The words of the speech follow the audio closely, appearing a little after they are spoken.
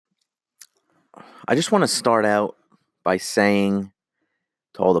I just want to start out by saying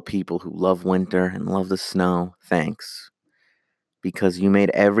to all the people who love winter and love the snow, thanks. Because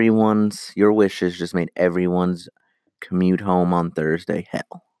your wishes just made everyone's commute home on Thursday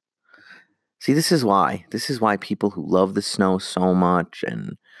hell. See, this is why. This is why people who love the snow so much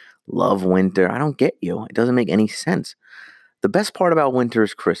and love winter, I don't get you. It doesn't make any sense. The best part about winter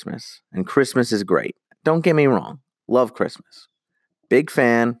is Christmas, and Christmas is great. Don't get me wrong. Love Christmas. Big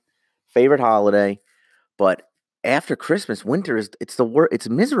fan, favorite holiday. But after Christmas, winter is it's the worst. It's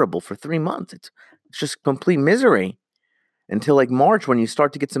miserable for 3 months. It's just complete misery until like March when you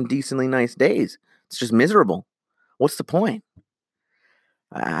start to get some decently nice days. It's just miserable. What's the point?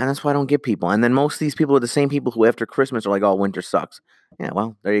 And that's why I don't get people. And then most of these people are the same people who after Christmas are like, "Oh, winter sucks." Yeah,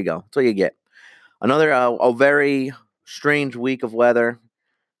 well, there you go. That's what you get. Another a very strange week of weather.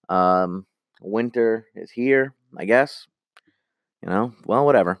 Um, Winter is here, I guess. Well,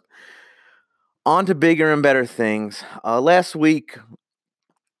 whatever. On to bigger and better things. Last week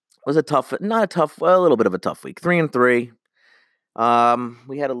was not a tough, well, a little bit of a tough week. 3-3.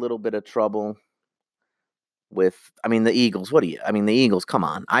 We had a little bit of trouble with, the Eagles. The Eagles, come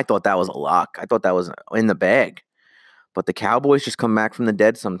on. I thought that was a lock. I thought that was in the bag. But the Cowboys just come back from the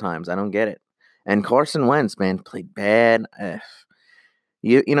dead sometimes. I don't get it. And Carson Wentz, man, played bad.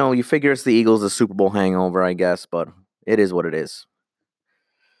 You figure it's the Eagles, the Super Bowl hangover, I guess, but it is what it is.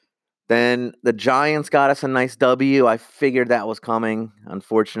 Then the Giants got us a nice W. I figured that was coming,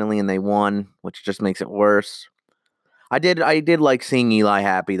 unfortunately, and they won, which just makes it worse. I did like seeing Eli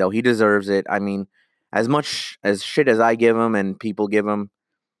happy though. He deserves it. As much as shit as I give him and people give him,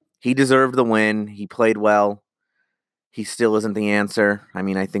 he deserved the win. He played well. He still isn't the answer.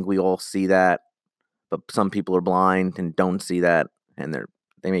 I think we all see that, but some people are blind and don't see that, and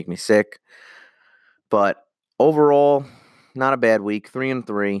they make me sick. But overall, not a bad week.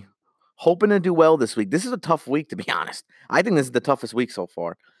 3-3. Hoping to do well this week. This is a tough week, to be honest. I think this is the toughest week so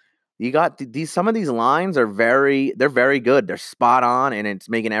far. You got these. Some of these lines they're very good. They're spot on, and it's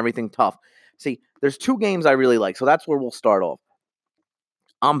making everything tough. See, there's two games I really like, so that's where we'll start off.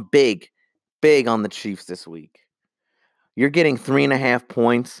 I'm big on the Chiefs this week. You're getting 3.5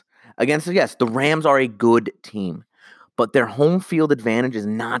 points against. Yes, the Rams are a good team, but their home field advantage is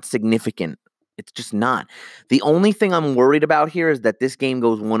not significant. It's just not. The only thing I'm worried about here is that this game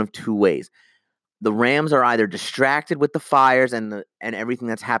goes one of two ways. The Rams are either distracted with the fires and everything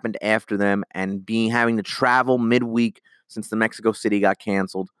that's happened after them and having to travel midweek since the Mexico City got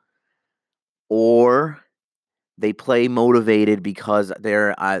canceled, or they play motivated because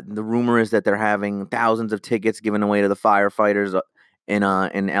the rumor is that they're having thousands of tickets given away to the firefighters in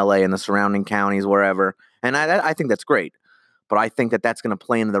LA and the surrounding counties, wherever. And I think that's great, but I think that that's going to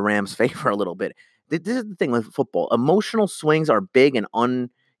play into the Rams' favor a little bit. This is the thing with football. Emotional swings are big and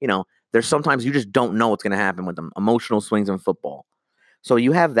there's sometimes you just don't know what's going to happen with them. Emotional swings in football. So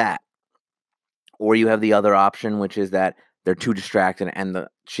you have that. Or you have the other option, which is that they're too distracted and the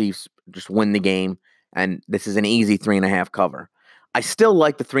Chiefs just win the game. And this is an easy 3.5 cover. I still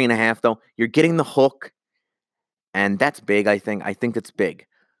like the 3.5, though. You're getting the hook. And that's big, I think. I think that's big.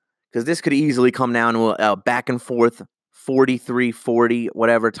 Because this could easily come down to a back and forth 43-40,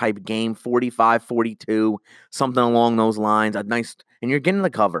 whatever type game, 45-42, something along those lines. And you're getting the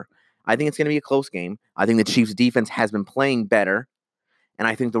cover. I think it's going to be a close game. I think the Chiefs' defense has been playing better, and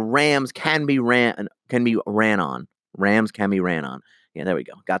I think the Rams can be ran on. Rams can be ran on. Yeah, there we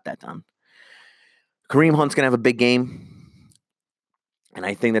go. Got that done. Kareem Hunt's going to have a big game, and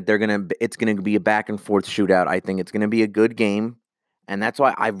I think that it's going to be a back and forth shootout. I think it's going to be a good game, and that's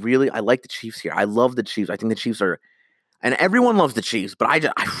why I like the Chiefs here. I love the Chiefs. I think the Chiefs are, and everyone loves the Chiefs, but I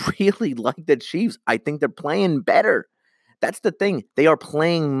really like the Chiefs. I think they're playing better. That's the thing. They are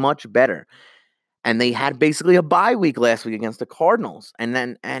playing much better. And they had basically a bye week last week against the Cardinals. And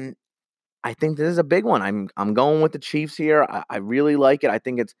I think this is a big one. I'm going with the Chiefs here. I really like it. I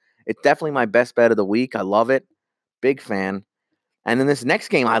think it's definitely my best bet of the week. I love it. Big fan. And then this next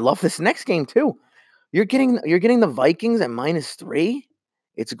game, I love this next game too. You're getting the Vikings at -3.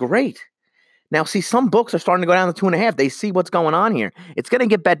 It's great. Now, see, some books are starting to go down to 2.5. They see what's going on here. It's going to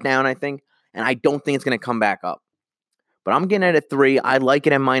get bet down, I think, and I don't think it's going to come back up. But I'm getting it at 3. I like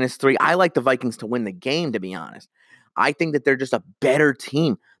it at -3. I like the Vikings to win the game, to be honest. I think that they're just a better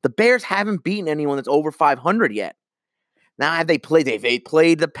team. The Bears haven't beaten anyone that's over 500 yet. Now, have they played? They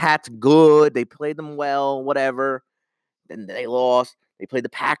played the Pats good. They played them well, whatever. Then they lost. They played the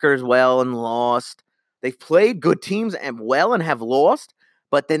Packers well and lost. They've played good teams and well and have lost.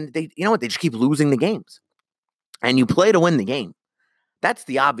 But then they just keep losing the games. And you play to win the game. That's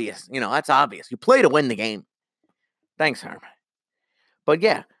the obvious. That's obvious. You play to win the game. Thanks, Herm. But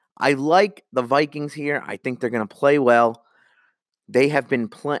yeah, I like the Vikings here. I think they're going to play well. They have been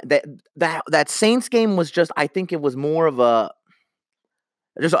playing that Saints game was just, I think it was more of a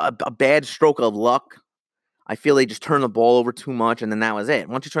bad stroke of luck. I feel they just turned the ball over too much, and then that was it.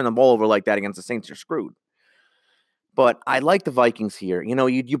 Once you turn the ball over like that against the Saints, you're screwed. But I like the Vikings here.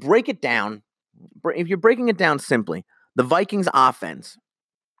 You break it down. If you're breaking it down simply, the Vikings offense.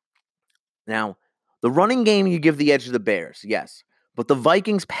 Now, the running game, you give the edge to the Bears, yes. But the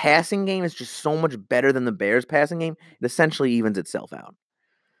Vikings passing game is just so much better than the Bears passing game. It essentially evens itself out.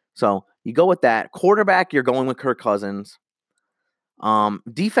 So you go with that. Quarterback, you're going with Kirk Cousins.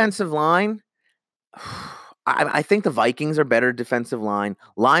 Defensive line, I think the Vikings are better defensive line.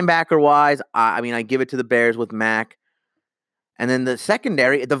 Linebacker-wise, I give it to the Bears with Mack. And then the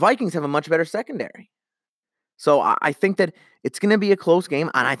secondary, the Vikings have a much better secondary. So I think that it's going to be a close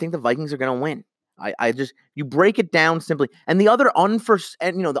game, and I think the Vikings are going to win. You break it down simply. And the other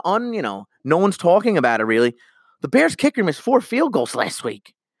no one's talking about it really. The Bears kicker missed 4 field goals last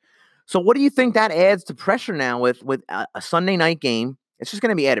week. So what do you think that adds to pressure now with a Sunday night game? It's just going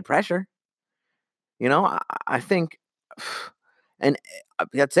to be added pressure. I think, and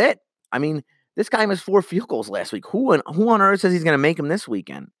that's it. I mean, this guy missed 4 field goals last week. Who on earth says he's going to make them this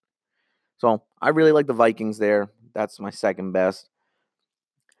weekend? So I really like the Vikings there. That's my second best.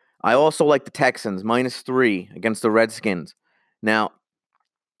 I also like the Texans, -3 against the Redskins. Now,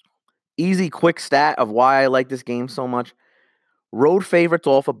 easy, quick stat of why I like this game so much. Road favorites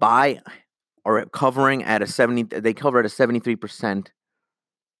off a bye are covering at a 70. They cover at a 73%.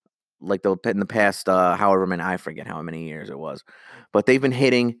 Like in the past, however many, I forget how many years it was, but they've been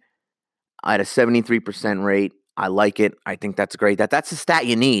hitting at a 73% rate. I like it. I think that's great. That's the stat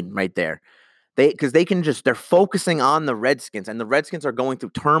you need right there. Because they're focusing on the Redskins, and the Redskins are going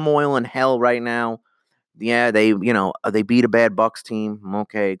through turmoil and hell right now. Yeah, they beat a bad Bucs team.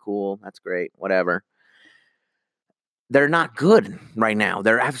 Okay, cool. That's great. Whatever. They're not good right now.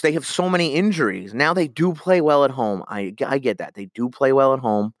 They have so many injuries. Now they do play well at home. I get that. They do play well at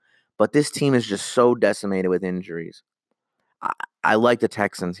home, but this team is just so decimated with injuries. I like the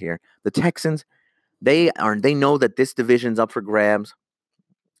Texans here. The Texans, they know that this division's up for grabs,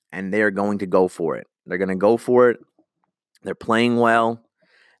 and they are going to go for it. They're going to go for it. They're playing well.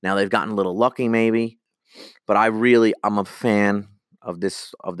 Now they've gotten a little lucky maybe, but I'm a fan of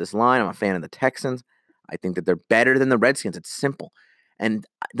this line. I'm a fan of the Texans. I think that they're better than the Redskins. It's simple. And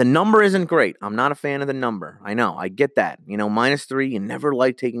the number isn't great. I'm not a fan of the number. I know. I get that. -3, you never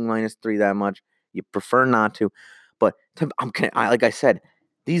like taking -3 that much. You prefer not to. But like I said,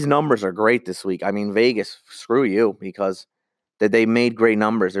 these numbers are great this week. I mean, Vegas, screw you, because they made great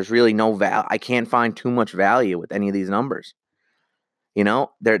numbers. There's really no value. I can't find too much value with any of these numbers.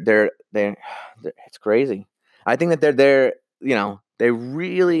 They're it's crazy. I think that they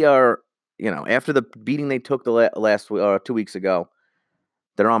really are, after the beating they took the last 2 weeks ago,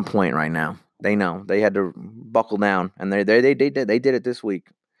 they're on point right now. They know they had to buckle down, and they did it this week.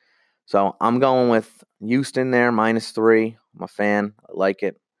 So I'm going with Houston there, -3. I'm a fan. I like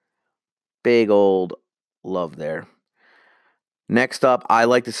it. Big old love there. Next up, I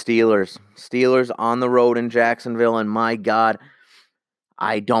like the Steelers. Steelers on the road in Jacksonville, and my God,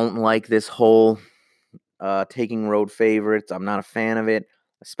 I don't like this whole taking road favorites. I'm not a fan of it,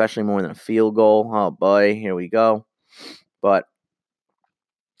 especially more than a field goal. Oh boy, here we go. But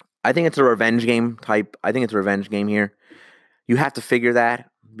I think it's a revenge game type. I think it's a revenge game here. You have to figure that,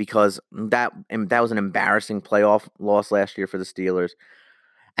 because that was an embarrassing playoff loss last year for the Steelers.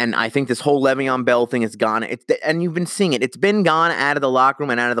 And I think this whole Le'Veon Bell thing is gone. And you've been seeing it. It's been gone out of the locker room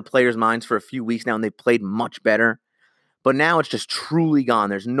and out of the players' minds for a few weeks now, and they've played much better. But now it's just truly gone.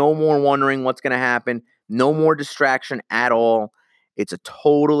 There's no more wondering what's going to happen. No more distraction at all. It's a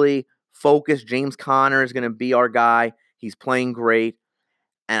totally focused. James Conner is going to be our guy. He's playing great.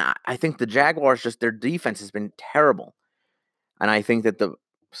 And I think the Jaguars, just their defense has been terrible. And I think that the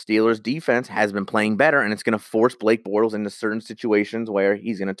Steelers' defense has been playing better, and it's going to force Blake Bortles into certain situations where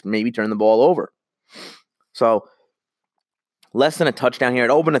he's going to maybe turn the ball over. So less than a touchdown here. It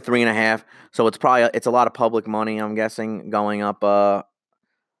opened at 3.5, so it's a lot of public money, I'm guessing, going up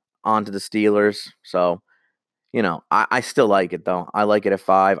onto the Steelers. So, I still like it though. I like it at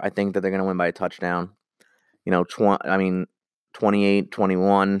 5. I think that they're going to win by a touchdown.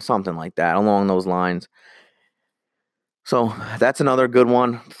 28-21, something like that, along those lines. So that's another good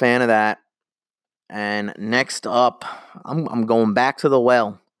one. Fan of that. And next up, I'm going back to the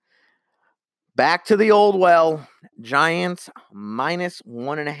well. Back to the old well. Giants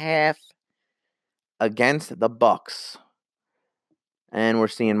 -1.5 against the Bucs. And we're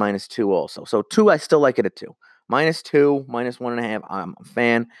seeing -2 also. So 2, I still like it at 2. -2, -1.5. I'm a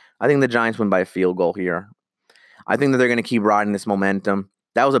fan. I think the Giants win by a field goal here. I think that they're going to keep riding this momentum.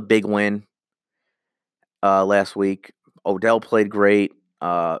 That was a big win last week. Odell played great.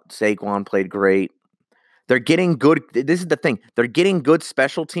 Saquon played great. They're getting good. This is the thing. They're getting good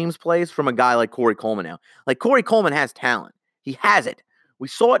special teams plays from a guy like Corey Coleman now. Like, Corey Coleman has talent. He has it. We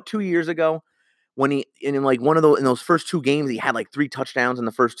saw it 2 years ago when in those first 2 games, he had like 3 touchdowns in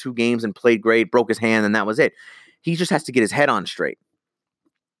the first 2 games and played great, broke his hand, and that was it. He just has to get his head on straight.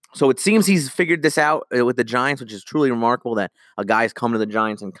 So it seems he's figured this out with the Giants, which is truly remarkable that a guy's come to the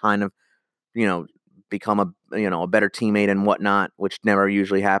Giants and kind of, become a better teammate and whatnot, which never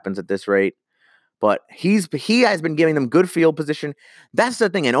usually happens at this rate. But he has been giving them good field position. That's the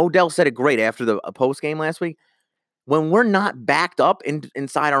thing. And Odell said it great after the post game last week. When we're not backed up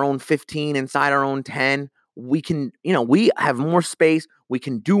inside our own 15, inside our own 10, we can, we have more space. We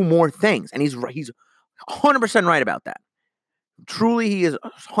can do more things. And he's 100% right about that. Truly, he is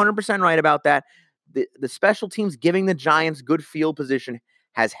 100% right about that. The special teams giving the Giants good field position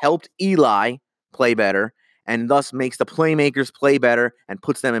has helped Eli play better and thus makes the playmakers play better and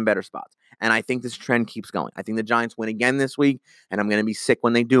puts them in better spots. And I think this trend keeps going. I think the Giants win again this week, and I'm going to be sick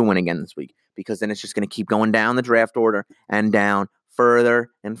when they do win again this week because then it's just going to keep going down the draft order and down further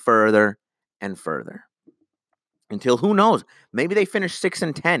and further and further until, who knows, maybe they finish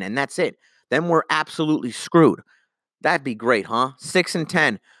 6-10 and that's it. Then we're absolutely screwed. That'd be great, huh?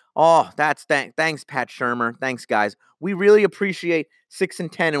 6-10. Oh, thanks, Pat Shurmur. Thanks, guys. We really appreciate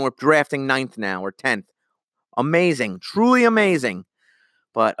 6-10, and we're drafting 9th now or 10th. Amazing, truly amazing.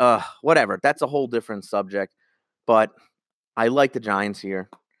 But whatever. That's a whole different subject. But I like the Giants here.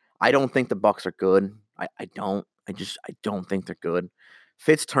 I don't think the Bucs are good. I don't. I don't think they're good.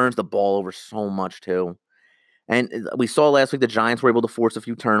 Fitz turns the ball over so much too. And we saw last week the Giants were able to force a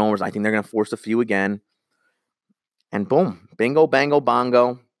few turnovers. I think they're going to force a few again. And boom, bingo, bango,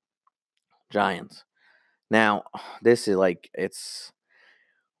 bongo, Giants. Now, this is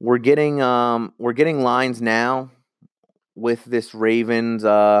we're getting lines now with this Ravens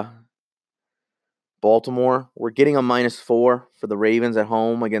Baltimore. We're getting a -4 for the Ravens at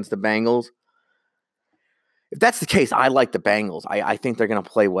home against the Bengals. If that's the case, I like the Bengals. I think they're going to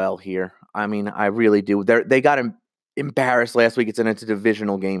play well here. I mean, I really do. They got embarrassed last week. It's a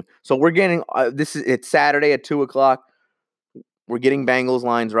divisional game. So we're getting it's Saturday at 2:00. We're getting Bengals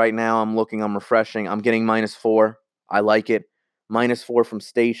lines right now. I'm refreshing. I'm getting -4. I like it. -4 from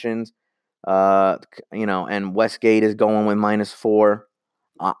Stations. And Westgate is going with -4.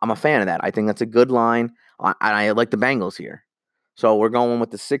 I'm a fan of that. I think that's a good line. I like the Bengals here. So we're going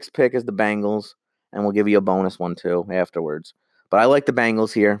with the 6th pick as the Bengals, and we'll give you a bonus one too afterwards. But I like the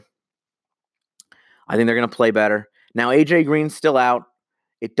Bengals here. I think they're going to play better. Now, A.J. Green's still out.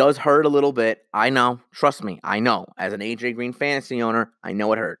 It does hurt a little bit. I know. Trust me. I know. As an A.J. Green fantasy owner, I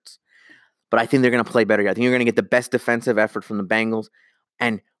know it hurts. But I think they're going to play better. I think you're going to get the best defensive effort from the Bengals.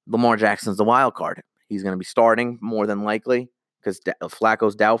 And Lamar Jackson's the wild card. He's going to be starting more than likely because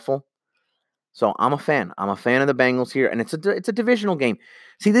Flacco's doubtful. So I'm a fan. I'm a fan of the Bengals here. And it's a divisional game.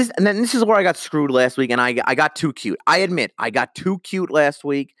 See, this is where I got screwed last week. And I got too cute. I admit, I got too cute last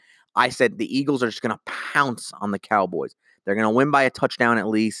week. I said the Eagles are just going to pounce on the Cowboys. They're going to win by a touchdown at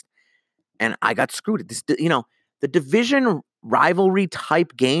least. And I got screwed. The division rivalry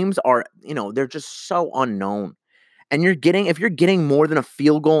type games are, they're just so unknown. And if you're getting more than a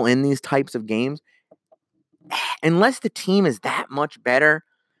field goal in these types of games, unless the team is that much better,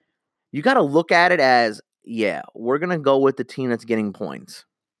 you got to look at it as, yeah, we're going to go with the team that's getting points.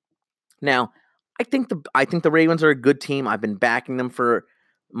 Now, I think the Ravens are a good team. I've been backing them for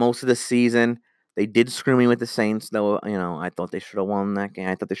most of the season. They did screw me with the Saints, though. I thought they should have won that game.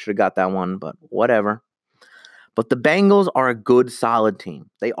 I thought they should have got that one, but whatever. But the Bengals are a good, solid team.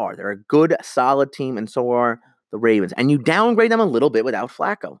 They are. They're a good, solid team, and so are the Ravens. And you downgrade them a little bit without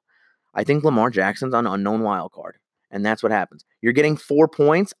Flacco. I think Lamar Jackson's on an unknown wild card, and that's what happens. You're getting 4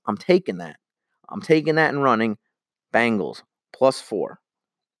 points. I'm taking that. I'm taking that and running. Bengals, +4.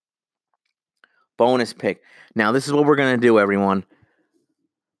 Bonus pick. Now, this is what we're going to do, everyone.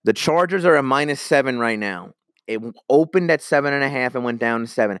 The Chargers are a -7 right now. It opened at 7.5 and went down to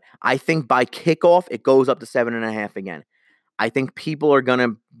 7. I think by kickoff, it goes up to 7.5 again. I think people are going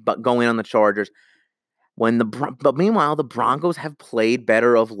to go in on the Chargers. But meanwhile, the Broncos have played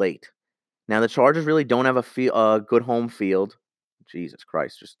better of late. Now, the Chargers really don't have a good home field. Jesus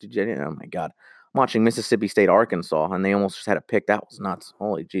Christ. Oh, my God. I'm watching Mississippi State, Arkansas, and they almost just had a pick. That was nuts.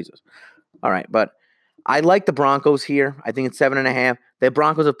 Holy Jesus. All right, but I like the Broncos here. I think it's 7.5. The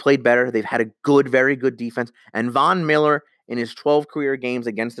Broncos have played better. They've had a very good defense. And Von Miller, in his 12 career games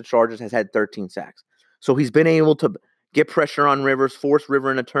against the Chargers, has had 13 sacks. So he's been able to get pressure on Rivers, force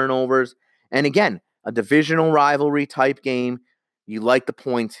River into turnovers. And again, a divisional rivalry type game. You like the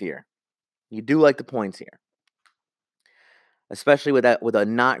points here. You do like the points here. Especially with a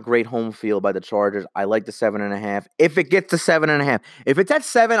not great home field by the Chargers. I like the 7.5. If it gets to 7.5. If it's at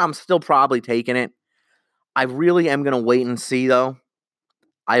 7, I'm still probably taking it. I really am going to wait and see, though.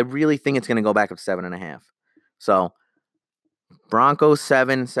 I really think it's going to go back up 7.5. So, Broncos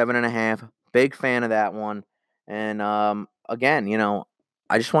 7.5. Big fan of that one. And again,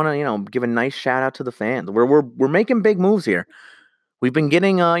 I just want to, give a nice shout out to the fans. We're making big moves here. We've been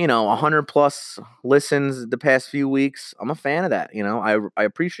getting 100 plus listens the past few weeks. I'm a fan of that. I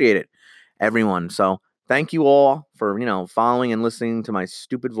appreciate it, everyone. So thank you all for following and listening to my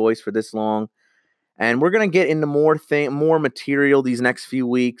stupid voice for this long. And we're gonna get into more material these next few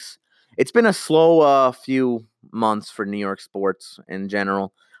weeks. It's been a slow few months for New York sports in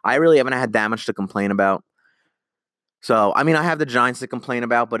general. I really haven't had that much to complain about. So, I mean, I have the Giants to complain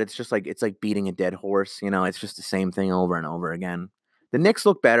about, but it's just it's like beating a dead horse. It's just the same thing over and over again. The Knicks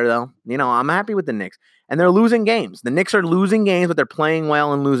look better, though. I'm happy with the Knicks. And they're losing games. The Knicks are losing games, but they're playing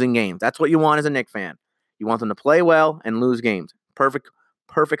well and losing games. That's what you want as a Knicks fan. You want them to play well and lose games. Perfect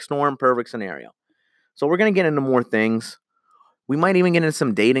storm, perfect scenario. So we're going to get into more things. We might even get into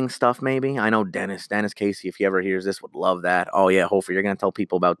some dating stuff, maybe. I know Dennis Casey, if he ever hears this, would love that. Oh, yeah, hopefully you're going to tell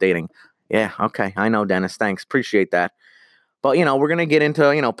people about dating. Yeah, okay. I know, Dennis. Thanks. Appreciate that. But, we're going to get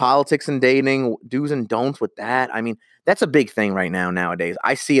into, politics and dating, do's and don'ts with that. I mean, that's a big thing right now nowadays.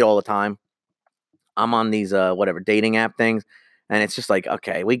 I see it all the time. I'm on these, dating app things. And it's just like,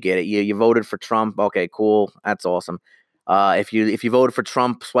 okay, we get it. You voted for Trump. Okay, cool. That's awesome. If you voted for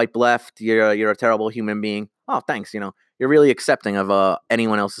Trump, swipe left, you're a terrible human being. Oh, thanks. You're really accepting of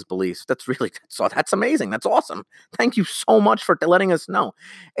anyone else's beliefs. That's amazing. That's awesome. Thank you so much for letting us know.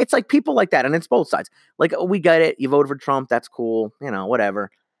 It's like people like that, and it's both sides. Like, we get it. You voted for Trump. That's cool.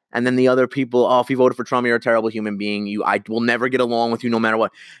 Whatever. And then the other people, if you voted for Trump, you're a terrible human being. I will never get along with you no matter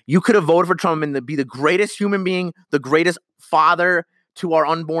what. You could have voted for Trump and be the greatest human being, the greatest father to our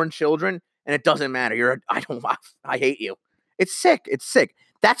unborn children, and it doesn't matter. I hate you. It's sick. It's sick.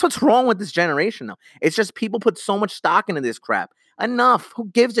 That's what's wrong with this generation, though. It's just people put so much stock into this crap. Enough. Who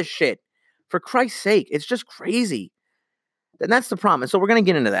gives a shit? For Christ's sake, it's just crazy. And that's the problem. And so we're going to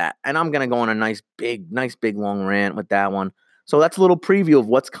get into that. And I'm going to go on a nice big long rant with that one. So that's a little preview of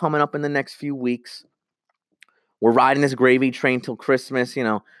what's coming up in the next few weeks. We're riding this gravy train till Christmas, get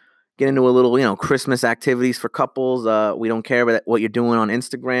into a little, Christmas activities for couples. We don't care about what you're doing on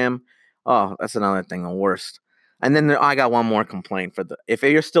Instagram. Oh, that's another thing, the worst. And then I got one more complaint if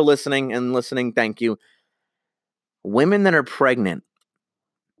you're still listening, thank you. Women that are pregnant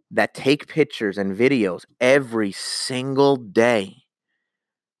that take pictures and videos every single day,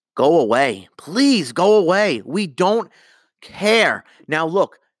 go away. Please go away. We don't care. Now,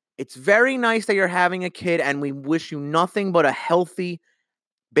 look, it's very nice that you're having a kid, and we wish you nothing but a healthy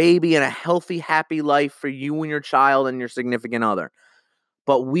baby and a healthy, happy life for you and your child and your significant other.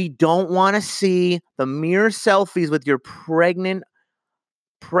 But we don't want to see the mere selfies with your pregnant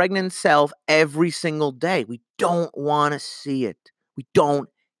self every single day. We don't want to see it. We don't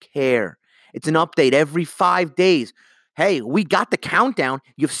care. It's an update every 5 days. Hey, we got the countdown.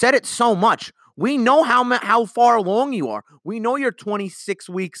 You've said it so much. We know how far along you are. We know you're 26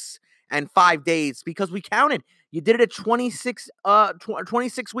 weeks and 5 days because we counted. You did it at 26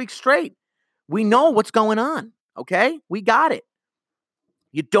 weeks straight. We know what's going on, okay? We got it.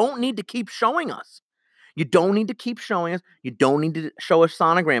 You don't need to keep showing us. You don't need to keep showing us. You don't need to show us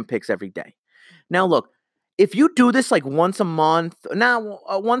sonogram pics every day. Now, look, if you do this like once a month,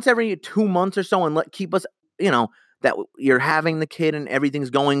 once every 2 months or so, and keep us, that you're having the kid and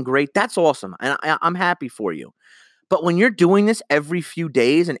everything's going great, that's awesome. And I'm happy for you. But when you're doing this every few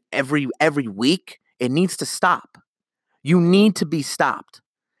days and every week, it needs to stop. You need to be stopped.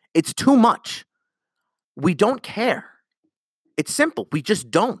 It's too much. We don't care. It's simple. We just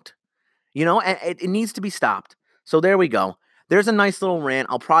don't. And it needs to be stopped. So there we go. There's a nice little rant.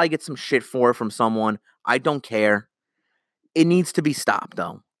 I'll probably get some shit from someone. I don't care. It needs to be stopped,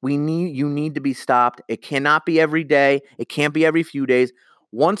 though. You need to be stopped. It cannot be every day. It can't be every few days.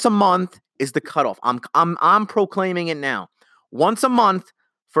 Once a month is the cutoff. I'm proclaiming it now. Once a month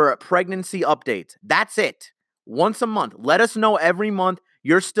for pregnancy updates. That's it. Once a month. Let us know every month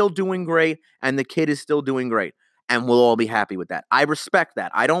you're still doing great and the kid is still doing great. And we'll all be happy with that. I respect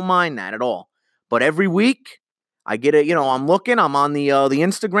that. I don't mind that at all. But every week, I get it. I'm on the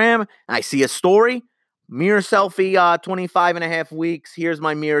Instagram, and I see a story. Mirror selfie, 25 and a half weeks. Here's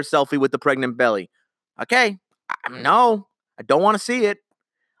my mirror selfie with the pregnant belly. Okay. No, I don't want to see it.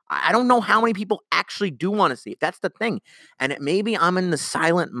 I don't know how many people actually do want to see it. That's the thing. And maybe I'm in the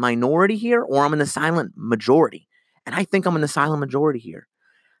silent minority here, or I'm in the silent majority. And I think I'm in the silent majority here.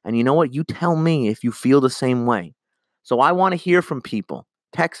 And you know what? You tell me if you feel the same way. So I want to hear from people.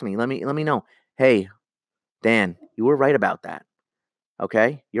 Text me. Let me know. Hey, Dan, you were right about that.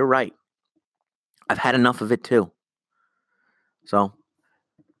 Okay? You're right. I've had enough of it too. So,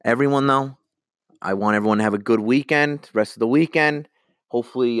 everyone though, I want everyone to have a good weekend, rest of the weekend.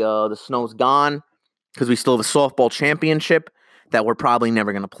 Hopefully the snow's gone, because we still have a softball championship that we're probably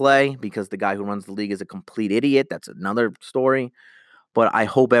never going to play because the guy who runs the league is a complete idiot. That's another story. But I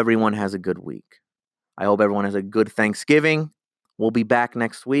hope everyone has a good week. I hope everyone has a good Thanksgiving. We'll be back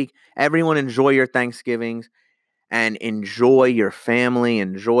next week. Everyone enjoy your Thanksgivings and enjoy your family,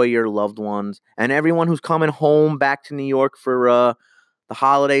 enjoy your loved ones. And everyone who's coming home back to New York for the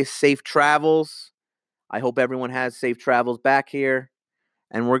holidays, safe travels. I hope everyone has safe travels back here.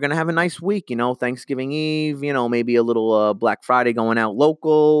 And we're going to have a nice week, Thanksgiving Eve, maybe a little Black Friday going out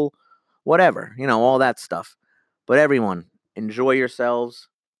local, whatever, all that stuff. But everyone, enjoy yourselves,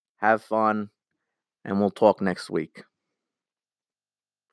 have fun, and we'll talk next week.